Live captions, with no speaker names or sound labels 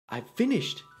I've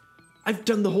finished. I've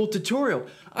done the whole tutorial.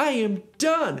 I am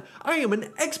done. I am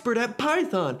an expert at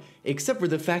Python, except for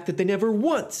the fact that they never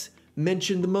once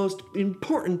mentioned the most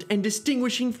important and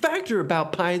distinguishing factor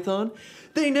about Python.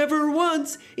 They never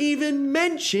once even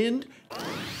mentioned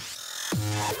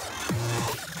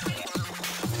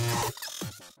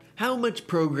how much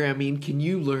programming can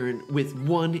you learn with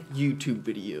one YouTube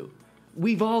video?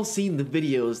 We've all seen the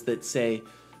videos that say,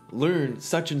 learn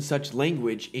such and such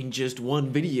language in just one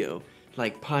video,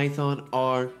 like Python,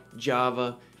 R,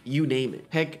 Java, you name it.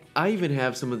 Heck, I even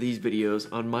have some of these videos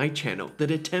on my channel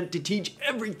that attempt to teach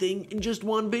everything in just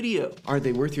one video. Are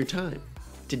they worth your time?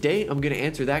 Today, I'm gonna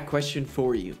answer that question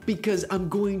for you because I'm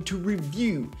going to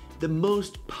review the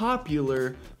most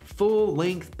popular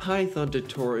full-length Python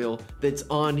tutorial that's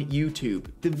on YouTube.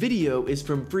 The video is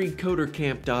from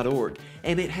freecodecamp.org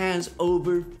and it has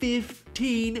over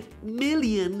 15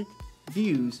 million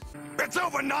views. It's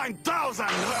over 9,000!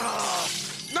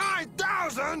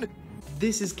 9,000!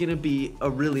 This is gonna be a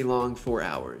really long 4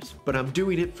 hours, but I'm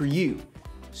doing it for you,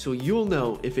 so you'll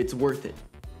know if it's worth it.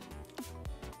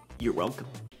 You're welcome.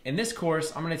 In this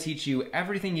course, I'm going to teach you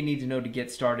everything you need to know to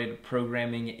get started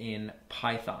programming in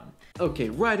Python. Okay,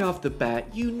 right off the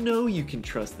bat, you know you can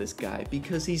trust this guy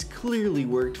because he's clearly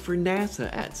worked for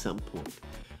NASA at some point.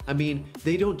 I mean,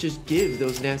 they don't just give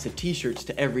those NASA t-shirts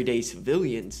to everyday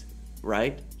civilians,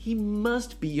 right? He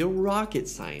must be a rocket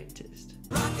scientist.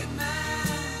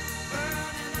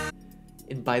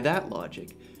 And by that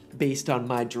logic, based on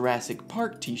my Jurassic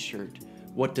Park t-shirt,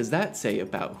 what does that say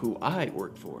about who I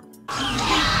work for?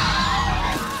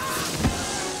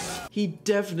 He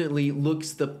definitely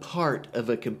looks the part of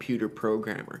a computer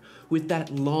programmer, with that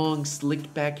long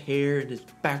slicked back hair and his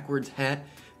backwards hat,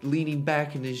 leaning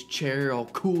back in his chair all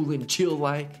cool and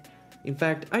chill-like. In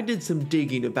fact, I did some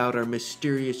digging about our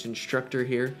mysterious instructor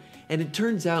here, and it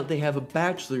turns out they have a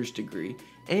bachelor's degree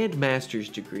and master's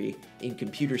degree in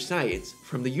computer science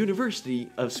from the University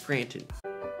of Scranton.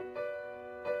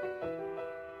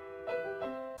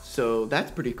 So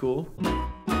that's pretty cool.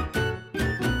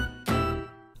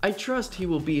 I trust he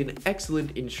will be an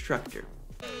excellent instructor.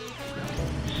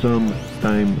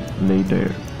 Sometime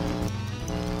later.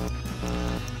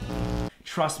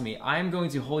 Trust me, I am going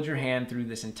to hold your hand through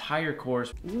this entire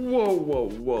course. Whoa, whoa,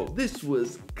 whoa. This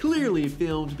was clearly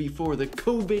filmed before the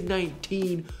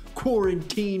COVID-19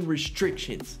 quarantine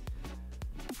restrictions.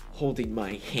 Holding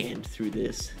my hand through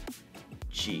this.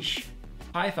 Sheesh.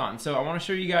 Python. So I want to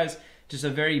show you guys just a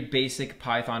very basic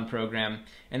Python program,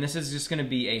 and this is just going to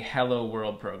be a hello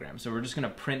world program. So we're just going to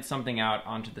print something out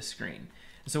onto the screen.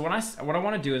 So what I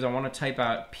want to do is I want to type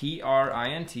out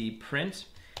print.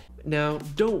 Now,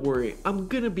 don't worry, I'm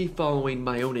gonna be following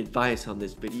my own advice on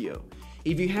this video.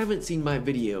 If you haven't seen my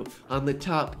video on the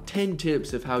top 10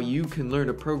 tips of how you can learn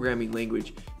a programming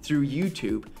language through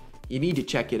YouTube, you need to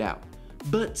check it out.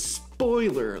 But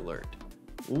spoiler alert,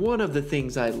 one of the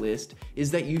things I list is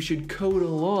that you should code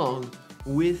along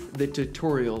with the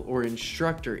tutorial or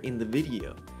instructor in the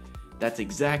video. That's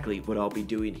exactly what I'll be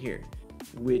doing here.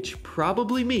 Which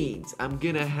probably means I'm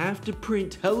gonna have to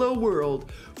print hello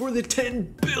world for the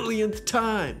 10 billionth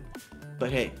time.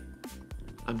 But hey,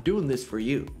 I'm doing this for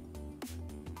you.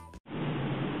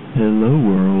 Hello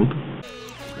world.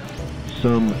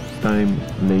 Sometime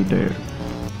later.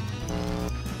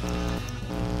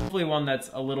 Hopefully one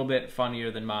that's a little bit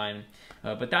funnier than mine,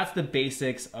 but that's the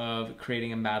basics of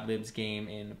creating a Mad Libs game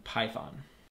in Python.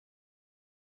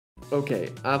 Okay,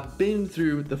 I've been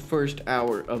through the first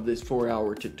hour of this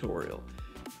 4-hour tutorial,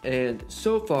 and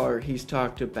so far he's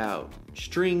talked about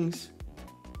strings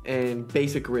and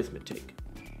basic arithmetic.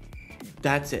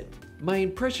 That's it. My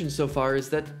impression so far is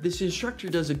that this instructor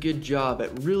does a good job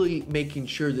at really making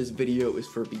sure this video is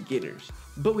for beginners.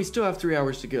 But we still have 3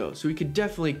 hours to go, so we could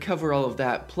definitely cover all of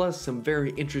that plus some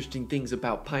very interesting things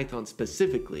about Python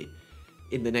specifically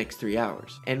in the next 3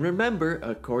 hours. And remember,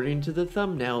 according to the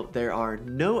thumbnail, there are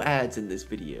no ads in this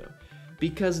video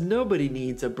because nobody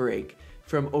needs a break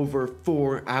from over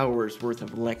 4 hours worth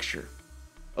of lecture.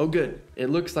 Oh good, it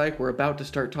looks like we're about to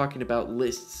start talking about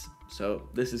lists, so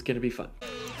this is gonna be fun.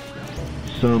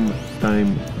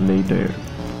 Sometime later.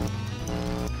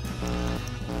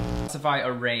 Specify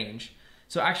a range.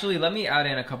 So actually, let me add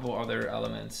in a couple other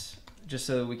elements just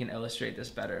so that we can illustrate this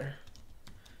better.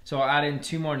 So I'll add in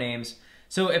 2 more names.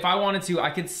 So if I wanted to, I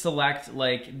could select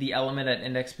like the element at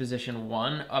index position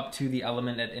 1 up to the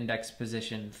element at index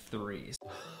position 3.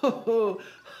 Oh,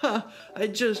 I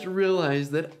just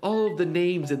realized that all of the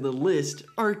names in the list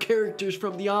are characters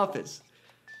from The Office.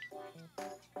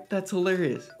 That's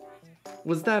hilarious.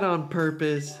 Was that on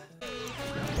purpose?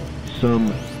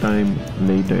 Sometime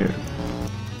later.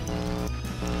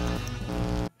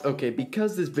 Okay,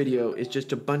 because this video is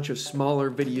just a bunch of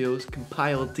smaller videos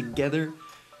compiled together,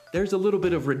 there's a little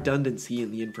bit of redundancy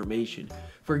in the information.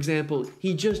 For example,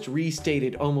 he just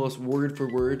restated almost word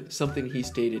for word something he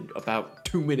stated about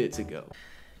 2 minutes ago.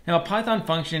 Now, a Python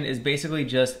function is basically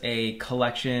just a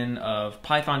collection of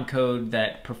Python code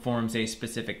that performs a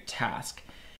specific task.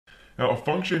 Now, a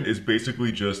function is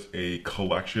basically just a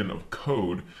collection of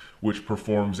code which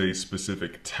performs a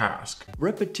specific task.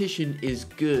 Repetition is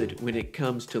good when it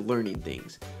comes to learning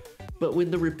things, but when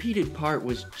the repeated part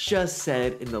was just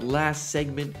said in the last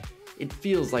segment, it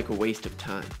feels like a waste of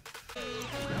time.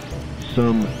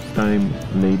 Some time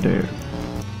later.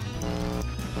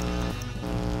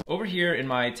 Over here in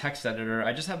my text editor,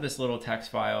 I just have this little text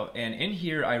file, and in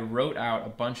here I wrote out a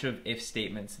bunch of if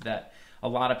statements that a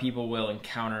lot of people will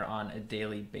encounter on a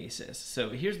daily basis. So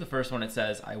here's the first one. It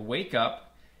says, I wake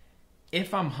up,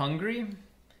 if I'm hungry,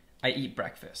 I eat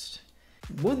breakfast.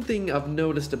 One thing I've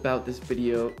noticed about this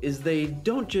video is they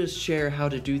don't just share how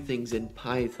to do things in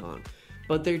Python,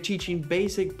 but they're teaching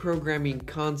basic programming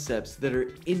concepts that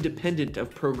are independent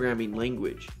of programming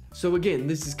language. So again,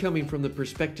 this is coming from the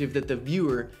perspective that the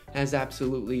viewer has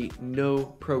absolutely no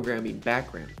programming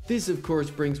background. This of course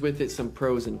brings with it some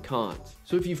pros and cons.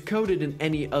 So if you've coded in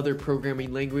any other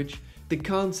programming language, the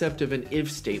concept of an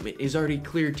if statement is already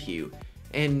clear to you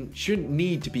and shouldn't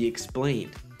need to be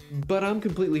explained. But I'm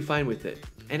completely fine with it.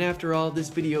 And after all, this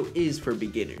video is for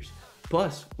beginners.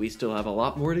 Plus, we still have a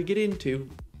lot more to get into.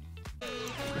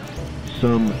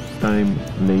 Some time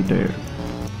later.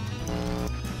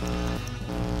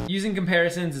 Using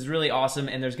comparisons is really awesome,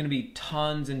 and there's going to be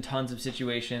tons and tons of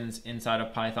situations inside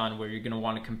of Python where you're going to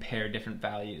want to compare different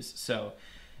values. So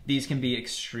these can be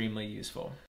extremely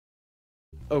useful.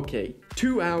 Okay,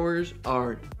 2 hours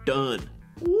are done.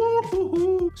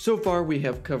 Woo-hoo-hoo. So far we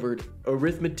have covered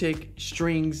arithmetic,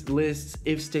 strings, lists,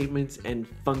 if statements, and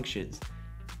functions.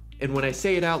 And when I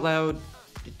say it out loud,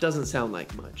 it doesn't sound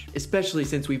like much, especially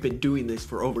since we've been doing this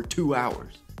for over 2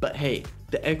 hours. But hey,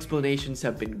 the explanations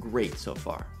have been great so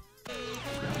far.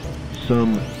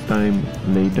 Some time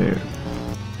later.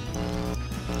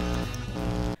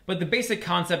 But the basic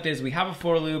concept is we have a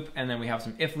for loop and then we have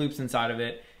some if loops inside of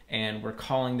it, and we're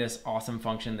calling this awesome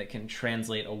function that can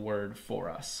translate a word for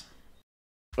us.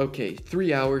 Okay,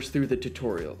 3 hours through the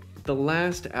tutorial. The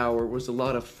last hour was a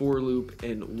lot of for loop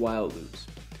and while loops.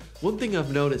 One thing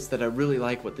I've noticed that I really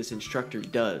like what this instructor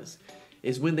does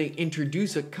is when they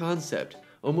introduce a concept,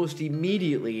 almost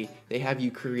immediately they have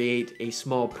you create a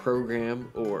small program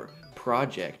or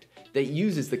project that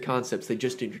uses the concepts they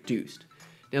just introduced.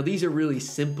 Now these are really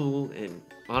simple and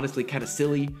honestly kind of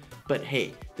silly, but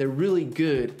hey, they're really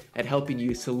good at helping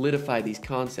you solidify these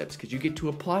concepts because you get to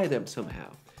apply them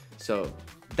somehow. So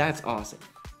that's awesome.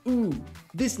 Ooh,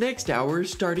 this next hour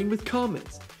is starting with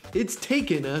comments. It's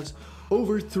taken us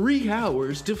over 3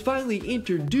 hours to finally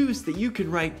introduce that you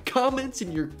can write comments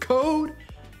in your code.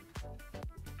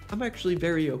 I'm actually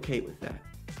very okay with that.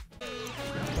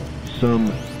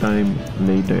 Some time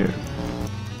later.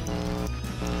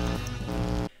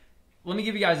 Let me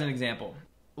give you guys an example.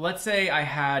 Let's say I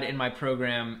had in my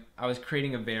program, I was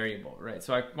creating a variable, right?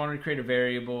 So I wanted to create a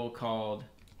variable called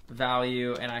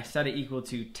value, and I set it equal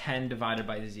to 10 divided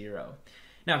by 0.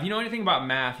 Now, if you know anything about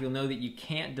math, you'll know that you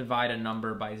can't divide a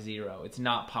number by 0. It's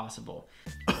not possible.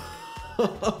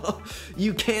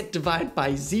 You can't divide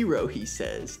by 0, he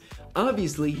says.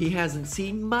 Obviously, he hasn't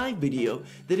seen my video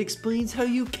that explains how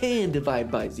you can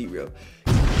divide by 0.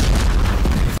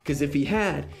 Because if he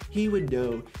had, he would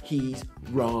know he's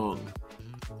wrong.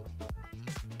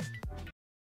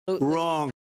 Wrong.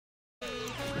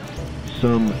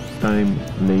 Some time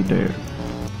later.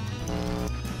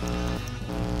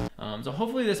 So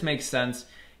hopefully this makes sense.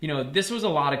 You know, this was a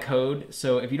lot of code,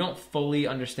 so if you don't fully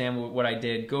understand what I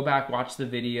did, go back, watch the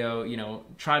video, you know,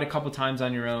 try it a couple times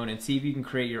on your own and see if you can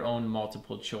create your own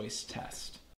multiple choice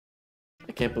test.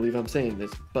 I can't believe I'm saying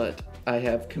this, but I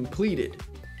have completed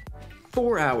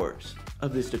 4 hours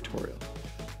of this tutorial.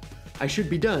 I should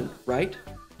be done, right?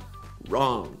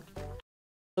 Wrong.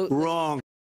 Wrong.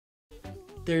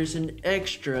 There's an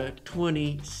extra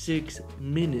 26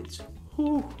 minutes.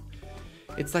 Whew.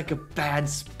 It's like a bad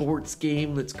sports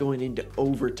game that's going into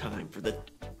overtime for the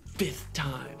 5th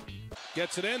time.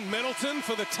 Gets it in, Middleton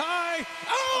for the tie.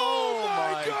 Oh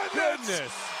my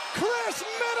goodness! Chris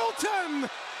Middleton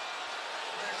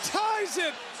ties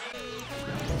it.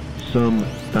 Some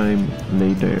time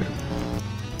later.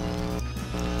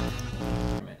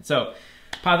 So,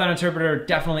 Python interpreter,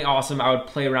 definitely awesome. I would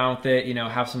play around with it, you know,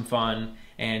 have some fun,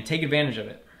 and take advantage of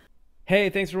it. Hey,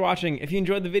 thanks for watching. If you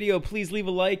enjoyed the video, please leave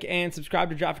a like and subscribe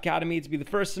to Draft Academy to be the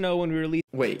first to know when we release.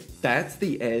 Wait, that's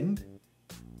the end?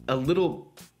 a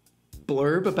little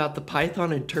blurb about the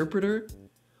Python interpreter.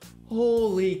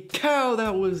 Holy cow,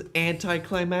 that was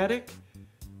anticlimactic.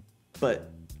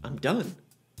 But I'm done.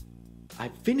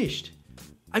 I've finished.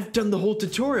 I've done the whole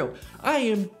tutorial. I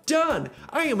am done.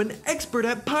 I am an expert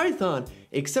at Python,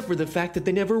 except for the fact that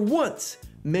they never once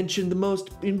mentioned the most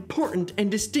important and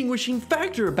distinguishing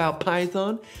factor about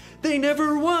Python. They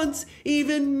never once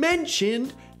even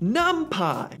mentioned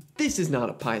NumPy. This is not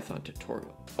a Python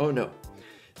tutorial. Oh no.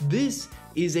 This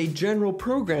is a general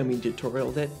programming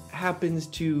tutorial that happens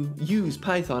to use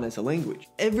Python as a language.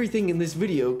 Everything in this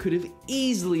video could have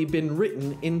easily been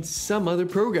written in some other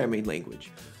programming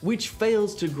language, which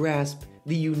fails to grasp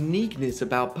the uniqueness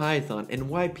about Python and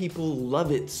why people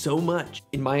love it so much.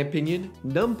 In my opinion,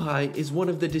 NumPy is one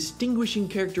of the distinguishing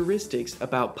characteristics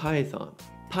about Python.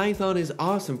 Python is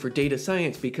awesome for data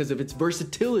science because of its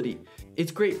versatility.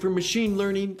 It's great for machine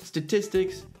learning,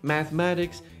 statistics,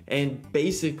 mathematics, and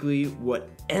basically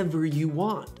whatever you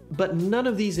want. But none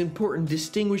of these important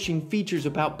distinguishing features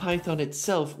about Python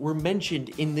itself were mentioned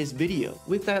in this video.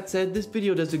 With that said, this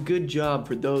video does a good job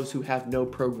for those who have no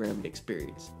programming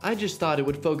experience. I just thought it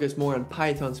would focus more on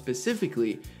Python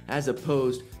specifically as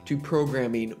opposed to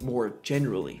programming more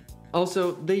generally.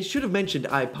 Also, they should have mentioned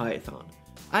Ipython.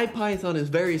 Ipython is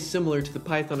very similar to the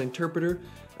Python interpreter,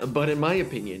 but in my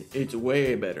opinion, it's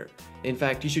way better. In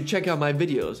fact, you should check out my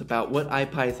videos about what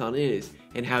Ipython is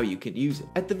and how you can use it.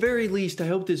 At the very least, I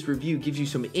hope this review gives you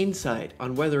some insight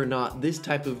on whether or not this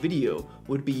type of video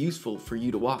would be useful for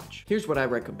you to watch. Here's what I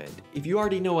recommend. If you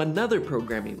already know another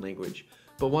programming language,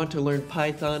 but want to learn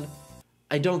Python,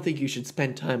 I don't think you should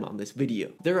spend time on this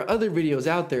video. There are other videos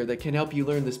out there that can help you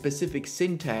learn the specific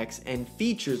syntax and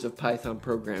features of Python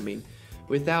programming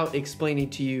without explaining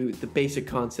to you the basic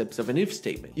concepts of an if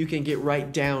statement. You can get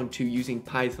right down to using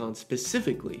Python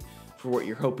specifically for what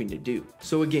you're hoping to do.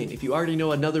 So again, if you already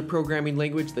know another programming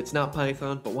language that's not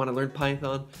Python but want to learn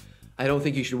Python, I don't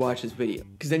think you should watch this video,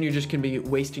 because then you're just going to be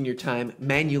wasting your time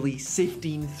manually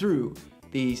sifting through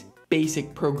these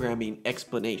basic programming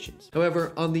explanations.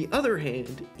 However, on the other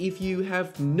hand, if you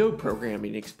have no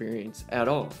programming experience at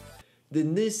all,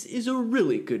 then this is a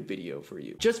really good video for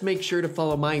you. Just make sure to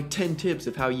follow my 10 tips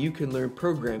of how you can learn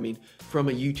programming from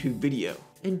a YouTube video.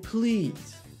 And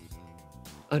please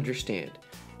understand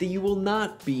that you will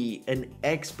not be an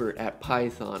expert at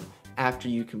Python after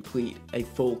you complete a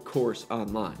full course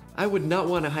online. I would not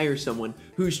want to hire someone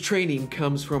whose training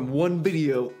comes from one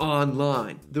video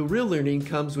online. The real learning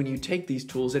comes when you take these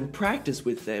tools and practice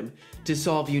with them to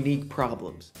solve unique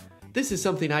problems. This is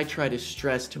something I try to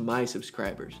stress to my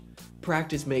subscribers.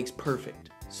 Practice makes perfect.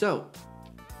 So,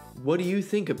 what do you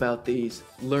think about these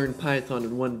Learn Python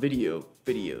in One Video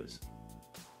videos?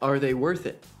 Are they worth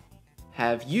it?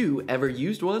 Have you ever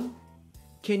used one?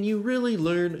 Can you really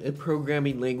learn a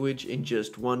programming language in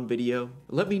just one video?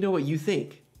 Let me know what you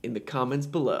think in the comments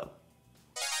below.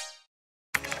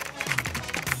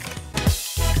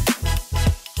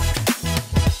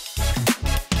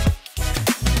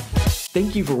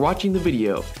 Thank you for watching the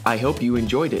video. I hope you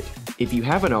enjoyed it. If you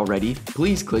haven't already,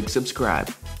 please click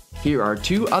subscribe. Here are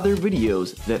 2 other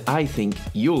videos that I think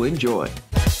you'll enjoy.